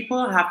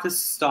people have to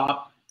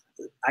stop.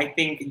 I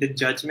think the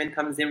judgment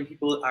comes in when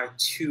people are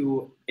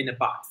too in a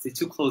box. They're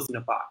too close in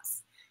a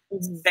box.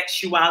 Mm-hmm.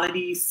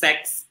 Sexuality,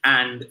 sex,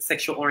 and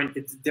sexual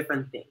orientation, it's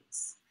different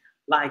things.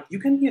 Like, you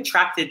can be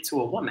attracted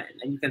to a woman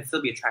and you can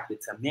still be attracted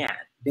to a man.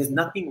 There's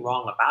nothing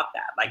wrong about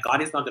that. Like,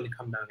 God is not going to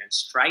come down and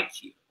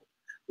strike you.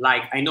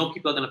 Like, I know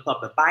people are going to pull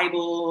up the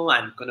Bible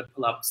and going to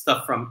pull up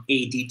stuff from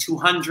AD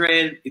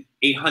 200,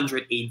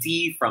 800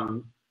 AD,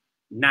 from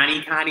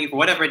Nani Kani, or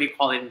whatever they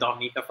call it in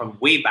Dominica, from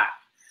way back.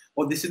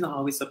 Or this is not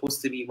always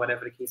supposed to be,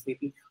 whatever the case may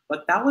be.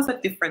 But that was a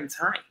different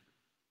time.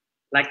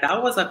 Like,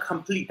 that was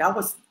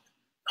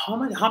How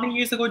many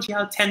years ago,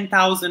 GL?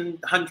 10,000,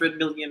 100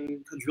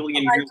 million,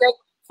 quadrillion years.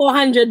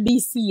 400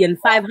 BC and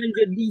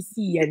 500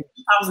 BC and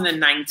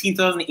 2019,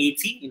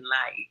 2018.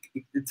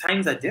 Like, the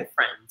times are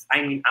different.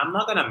 I mean, I'm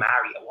not gonna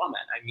marry a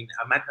woman. I mean,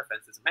 my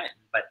preference is men,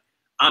 but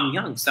I'm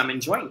young, so I'm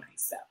enjoying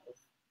myself.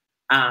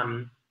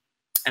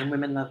 And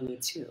women love me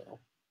too.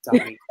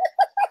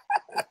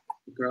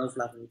 Girls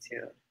love me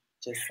too.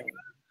 Just saying.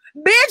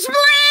 Bitch,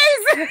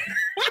 please!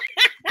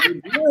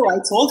 I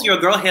told you a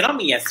girl hit on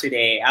me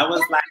yesterday. I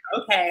was like,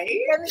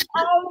 okay.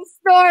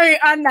 Story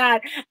on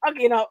that.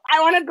 Okay, now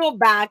I want to go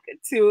back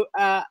to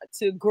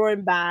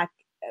growing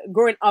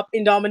up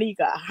in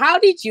Dominica. How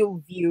did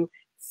you view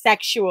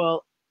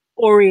sexual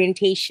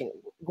orientation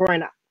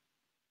growing up?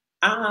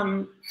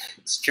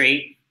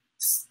 Straight.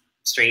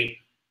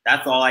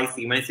 That's all I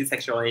see. When I see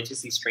sexual, I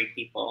just see straight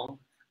people.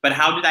 But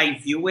how did I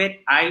view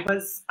it? I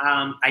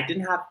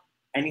didn't have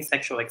any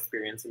sexual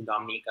experience in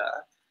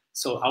Dominica.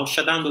 So I'll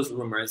shut down those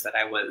rumors that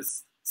I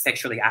was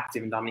sexually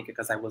active in Dominica,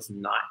 because I was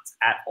not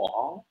at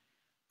all.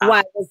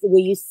 Why? Were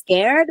you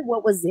scared?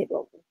 What was it?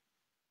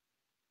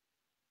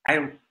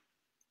 I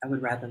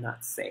would rather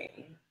not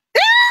say.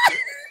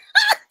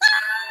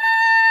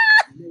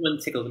 No one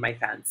tickled my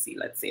fancy,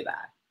 let's say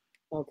that.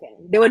 Okay.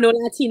 There were no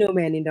Latino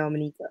men in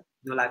Dominica.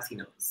 No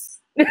Latinos.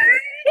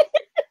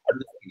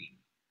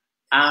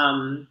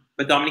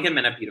 But Dominican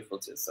men are beautiful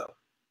too, so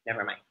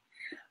never mind.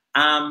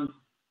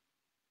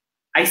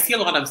 I see a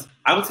lot of,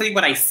 I will tell you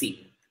what I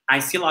see. I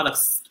see a lot of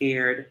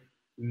scared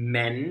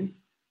men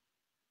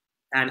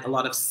and a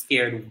lot of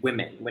scared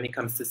women when it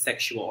comes to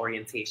sexual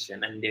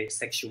orientation and their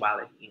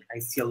sexuality. I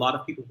see a lot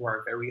of people who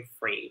are very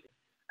afraid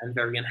and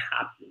very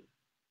unhappy.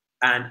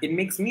 And it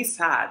makes me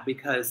sad,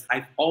 because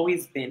I've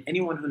always been,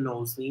 anyone who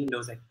knows me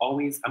knows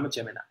I'm a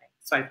Gemini.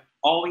 So I've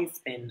always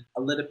been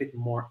a little bit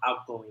more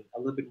outgoing, a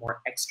little bit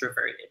more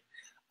extroverted,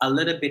 a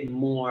little bit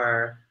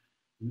more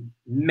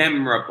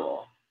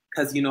memorable.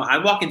 Because, you know, I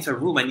walk into a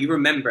room and you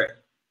remember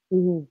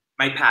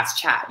my past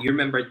chat. You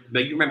remember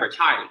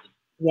Charlie.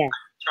 Yeah.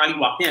 Charlie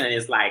walked in and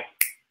is like,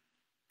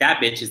 that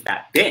bitch is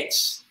that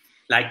bitch.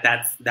 Like,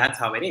 that's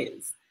how it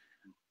is.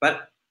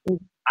 But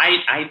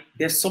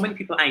there's so many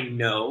people I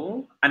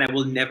know, and I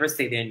will never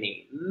say their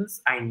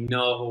names. I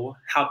know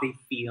how they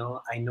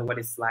feel. I know what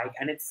it's like,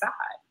 and it's sad.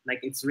 Like,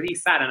 it's really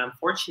sad, and I'm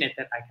fortunate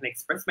that I can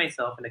express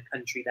myself in a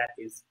country that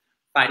is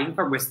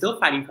we're still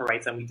fighting for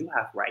rights, and we do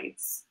have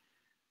rights.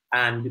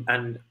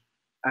 And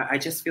I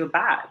just feel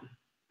bad.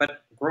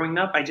 But growing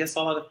up, I just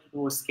saw a lot of people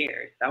who were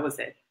scared. That was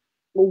it.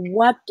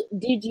 What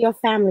did your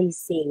family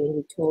say when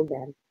you told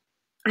them,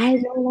 I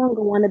no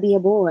longer want to be a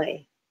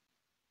boy?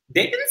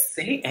 They didn't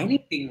say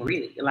anything,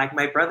 really. Like,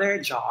 my brother,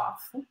 Joff,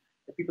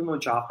 if people know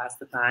Joff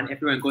Astaphan,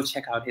 everyone go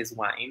check out his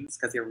wines,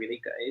 because they're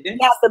really good.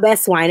 That's the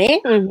best wine, eh?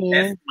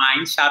 Best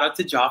wine. Shout out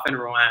to Joff and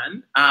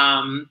Rowan.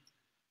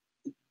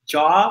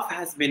 Joff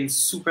has been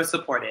super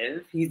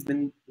supportive. He's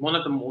been one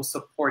of the most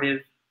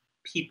supportive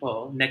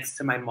people next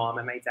to my mom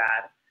and my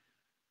dad.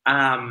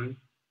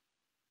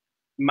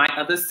 My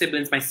other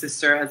siblings, my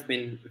sister has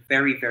been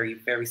very, very,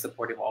 very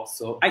supportive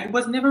also. We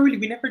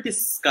never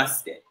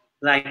discussed it.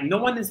 Like, no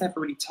one has ever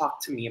really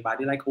talked to me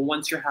about it. Like, oh,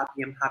 once you're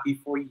happy, I'm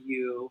happy for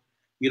you.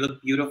 You look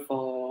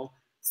beautiful.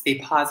 Stay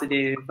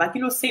positive. Like,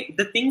 you know,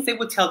 the things they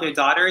would tell their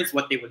daughter is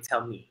what they would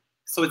tell me.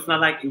 So it's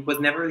not like, it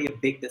was never really a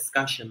big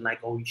discussion. Like,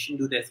 oh, you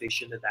shouldn't do this, or you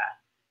shouldn't do that.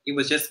 It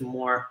was just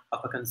more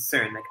of a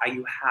concern. Like, are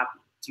you happy?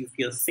 Do you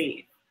feel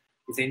safe?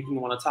 Is there anything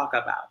you want to talk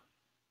about?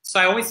 So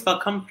I always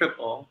felt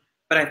comfortable,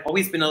 but I've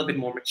always been a little bit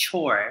more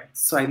mature.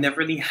 So I never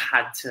really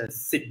had to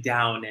sit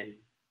down and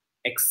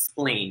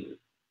explain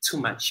too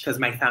much, because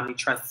my family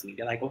trusts me.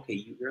 They're like, okay,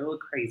 you're a little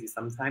crazy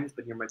sometimes,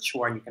 but you're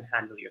mature and you can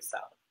handle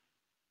yourself.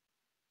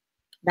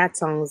 That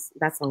sounds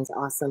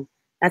awesome.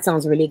 That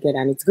sounds really good.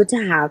 And it's good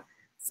to have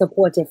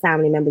supportive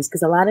family members,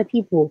 because a lot of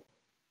people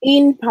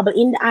probably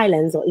in the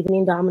islands or even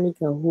in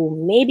Dominica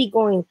who may be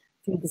going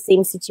through the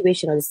same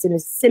situation or the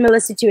similar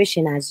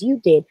situation as you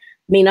did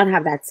may not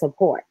have that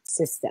support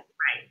system.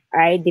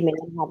 Right? They may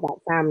not have that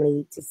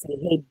family to say,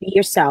 hey, be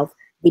yourself.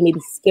 They may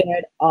be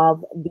scared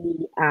of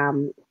the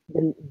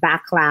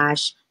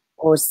backlash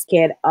or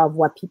scared of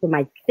what people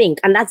might think.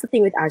 And that's the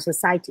thing with our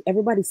society.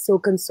 Everybody's so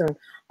concerned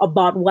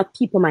about what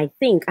people might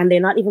think, and they're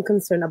not even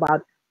concerned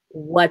about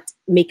what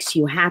makes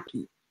you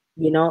happy,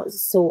 you know?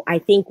 So I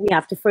think we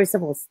have to, first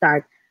of all,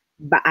 start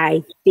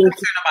by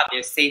thinking about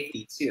their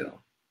safety too.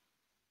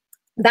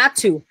 That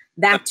too,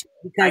 because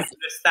I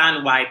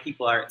understand why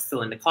people are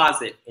still in the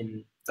closet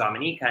in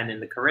Dominica and in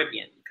the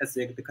Caribbean, because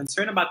they're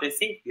concerned about their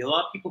safety. A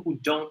lot of people who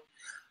don't,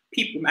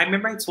 I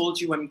remember I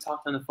told you when we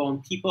talked on the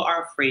phone, people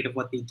are afraid of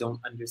what they don't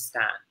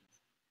understand.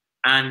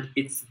 And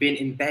it's been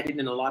embedded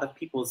in a lot of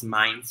people's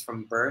minds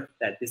from birth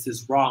that this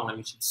is wrong and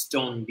we should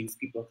stone these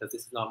people because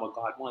this is not what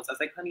God wants. I was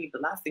like, honey, the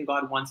last thing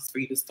God wants is for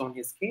you to stone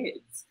his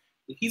kids.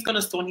 If he's going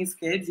to stone his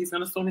kids, he's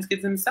going to stone his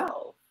kids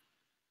himself.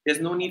 There's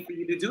no need for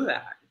you to do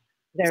that.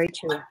 Very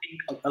true. I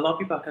think a lot of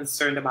people are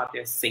concerned about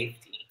their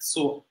safety.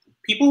 So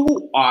people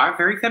who are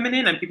very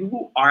feminine and people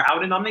who are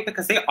out in Dominica,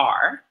 because they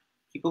are,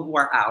 people who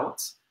are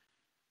out,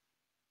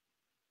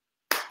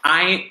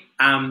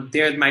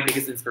 They're my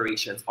biggest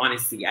inspirations,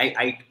 honestly.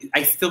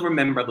 I still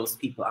remember those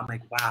people. I'm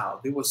like, wow,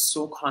 they were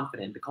so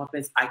confident. The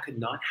confidence I could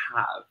not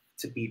have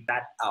to be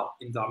that out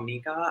in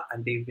Dominica,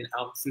 and they've been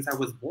out since I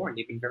was born.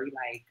 They've been very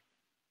like,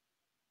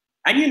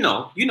 and you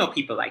know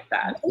people like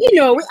that. You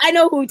know, I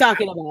know who we're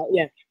talking about.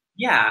 Yeah.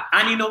 Yeah,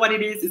 and you know what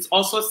it is? It's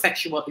also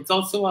sexual. It's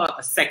also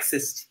a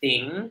sexist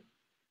thing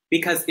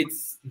because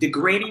it's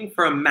degrading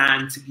for a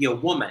man to be a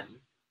woman,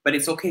 but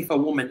it's okay for a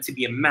woman to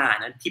be a man,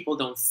 and people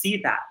don't see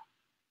that.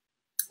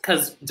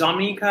 Because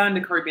Dominica and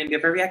the Caribbean, they're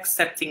very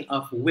accepting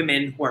of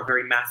women who are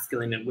very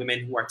masculine and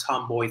women who are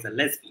tomboys and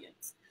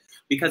lesbians.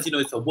 Because, you know,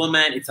 it's a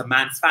woman, it's a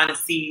man's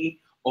fantasy,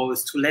 or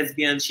it's two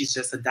lesbians, she's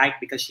just a dyke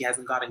because she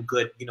hasn't gotten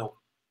good, you know,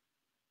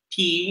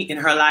 pee in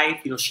her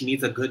life. You know, she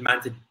needs a good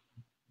man to,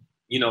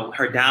 you know,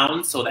 her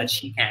down so that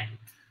she can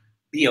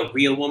be a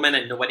real woman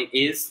and know what it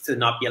is to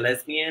not be a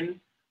lesbian.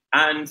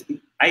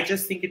 And I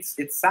just think it's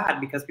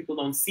sad because people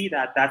don't see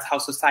that. That's how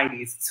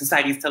society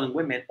is telling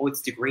women, oh,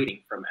 it's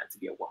degrading for a man to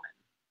be a woman.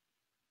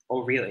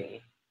 Oh,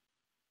 really?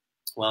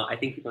 Well, I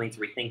think people need to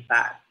rethink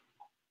that.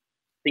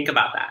 Think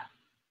about that.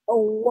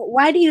 Oh,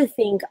 why do you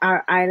think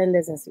our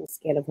islanders are so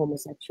scared of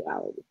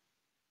homosexuality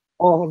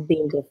or of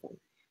being different?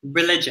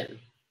 Religion.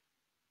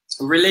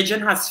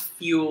 Religion has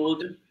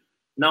fueled.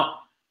 Now,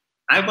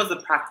 I was a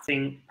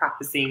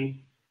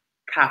practicing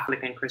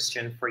Catholic and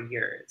Christian for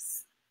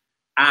years.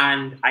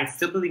 And I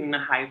still believe in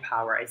a high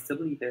power. I still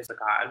believe there's a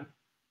God.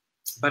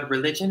 But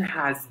religion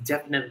has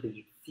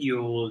definitely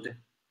fueled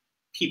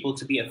people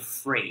to be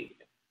afraid.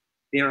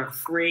 They're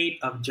afraid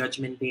of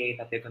Judgment Day,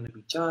 that they're going to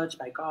be judged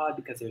by God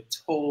because they're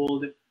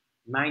told,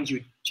 mind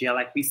you, Jill,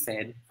 like we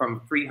said,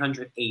 from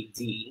 300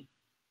 AD,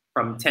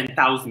 from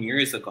 10,000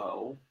 years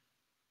ago,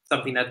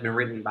 something that's been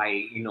written by,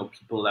 you know,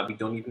 people that we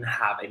don't even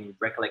have any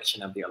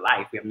recollection of their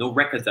life. We have no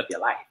records of their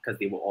life because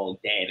they were all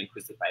dead and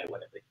crucified or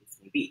whatever the case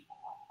may be.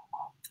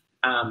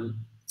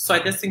 So I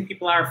just think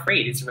people are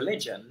afraid. It's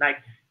religion. Like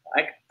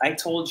I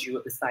told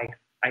you, it's like,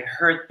 I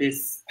heard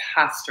this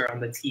pastor on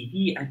the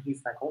TV and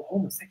he's like, oh,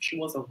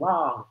 homosexuals are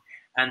wrong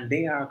and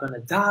they are going to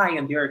die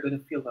and they are going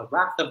to feel the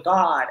wrath of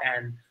God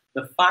and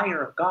the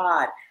fire of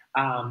God.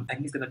 And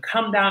he's going to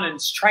come down and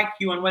strike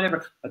you and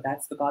whatever. But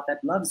that's the God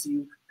that loves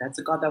you. That's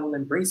the God that will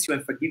embrace you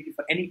and forgive you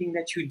for anything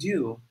that you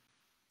do.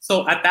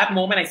 So at that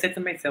moment, I said to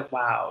myself,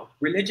 wow,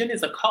 religion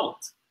is a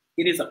cult.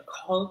 It is a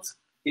cult.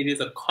 It is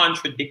a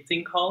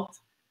contradicting cult.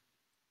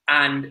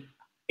 And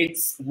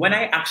it's when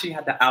I actually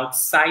had the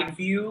outside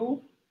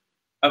view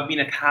of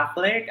being a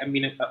Catholic, I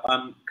mean,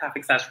 a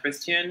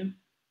Catholic/Christian,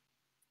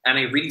 and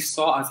I really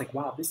saw, I was like,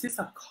 wow, this is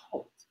a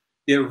cult.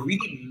 They're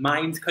really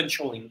mind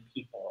controlling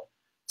people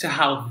to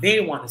how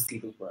they want to see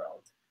the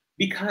world.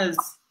 Because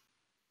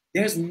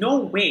there's no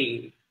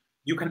way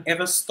you can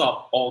ever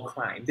stop all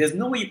crime. There's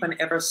no way you can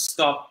ever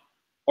stop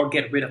or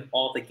get rid of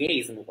all the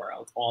gays in the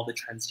world, all the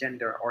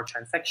transgender or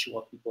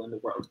transsexual people in the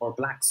world, or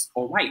blacks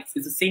or whites.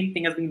 It's the same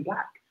thing as being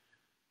black.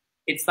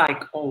 It's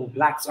like, oh,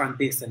 blacks aren't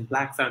this and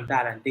blacks aren't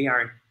that, and they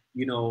aren't,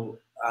 you know,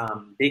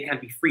 they can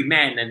be free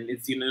men. And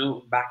it's, you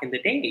know, back in the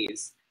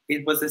days,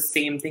 it was the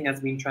same thing as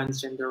being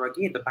transgender or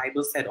gay. The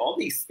Bible said all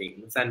these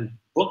things, and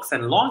books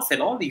and law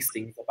said all these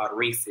things about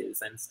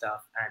races and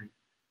stuff. And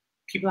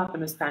people have to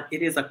understand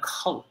it is a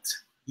cult.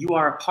 You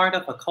are a part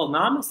of a cult.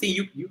 Now, I'm not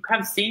saying you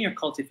can stay in your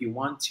cult if you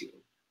want to,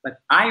 but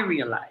I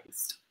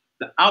realized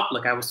the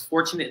outlook. I was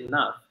fortunate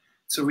enough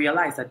to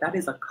realize that that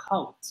is a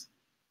cult.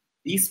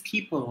 These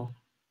people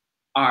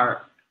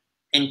are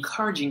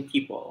encouraging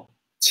people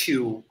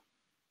to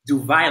do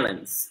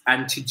violence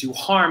and to do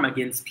harm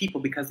against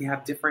people because they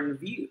have different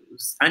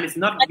views. And it's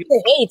not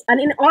really hate. And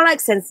in all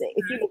sense,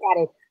 if you look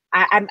at it,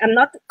 I'm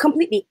not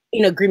completely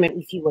in agreement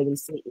with you when you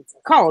say it's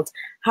a cult.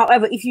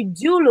 However, if you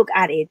do look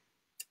at it,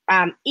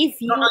 if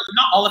you not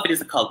all of it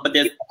is a cult, but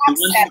there's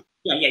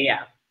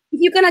yeah. If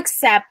you can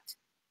accept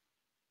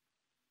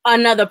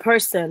another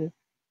person,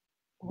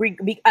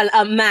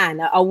 a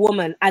man, a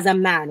woman as a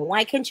man,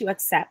 why can't you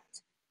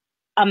accept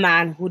a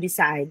man who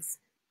decides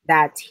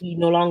that he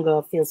no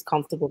longer feels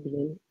comfortable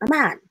being a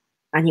man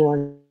and he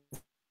wants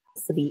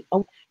to be,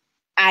 oh,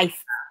 I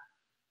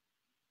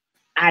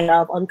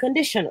love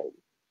unconditionally,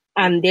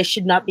 and there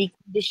should not be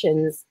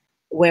conditions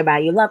whereby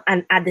you love.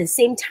 And at the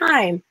same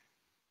time,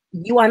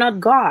 you are not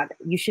God.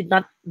 You should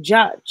not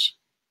judge,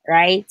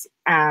 right?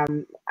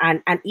 And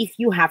if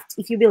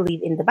you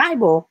believe in the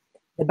Bible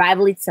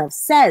itself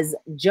says,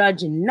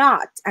 "Judge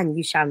not, and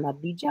you shall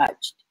not be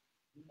judged,"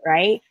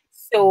 right?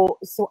 So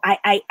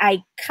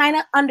I kind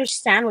of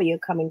understand where you're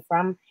coming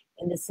from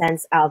in the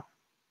sense of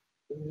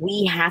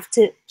we have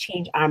to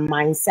change our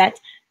mindset,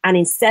 and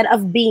instead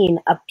of being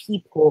a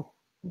people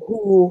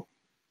who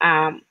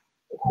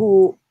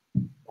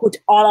put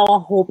all our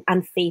hope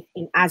and faith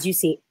in, as you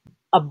say,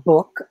 a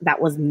book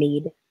that was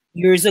made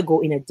years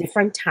ago in a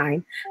different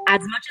time.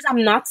 As much as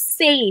I'm not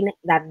saying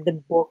that the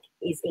book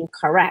is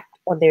incorrect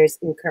or there's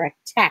incorrect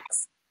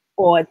text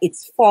or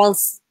it's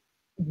false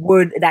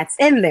word that's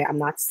in there, I'm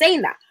not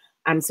saying that.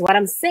 So what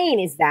I'm saying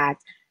is that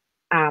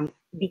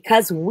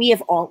because we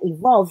have all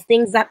evolved,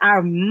 things that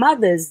our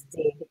mothers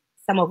did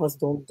some of us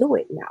don't do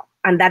it now.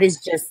 And that is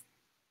just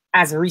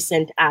as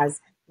recent as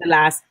the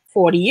last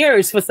 40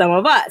 years for some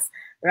of us,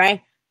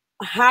 right?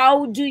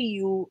 How do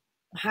you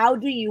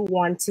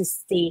want to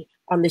stay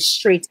on the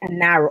straight and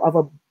narrow of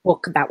a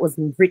book that was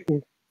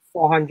written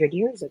 400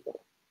 years ago?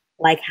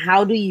 Like,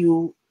 how do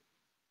you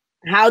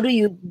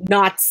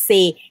not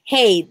say,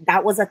 hey,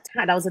 that was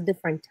a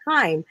different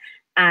time?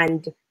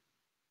 And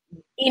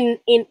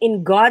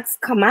in God's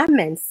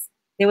commandments,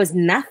 there was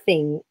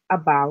nothing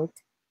about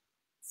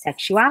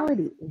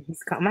sexuality in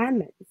his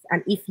commandments.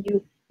 And if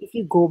you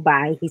go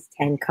by his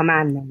 10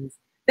 commandments,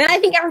 then I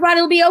think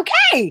everybody will be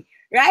okay,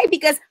 right?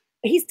 Because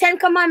his 10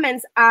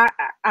 commandments are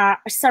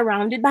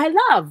surrounded by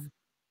love.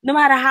 No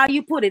matter how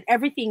you put it,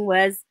 everything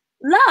was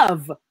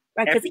love,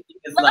 right? Because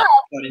love,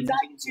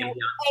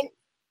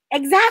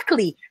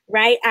 exactly,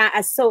 right?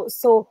 So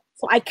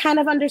I kind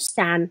of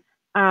understand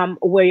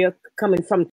where you're coming from.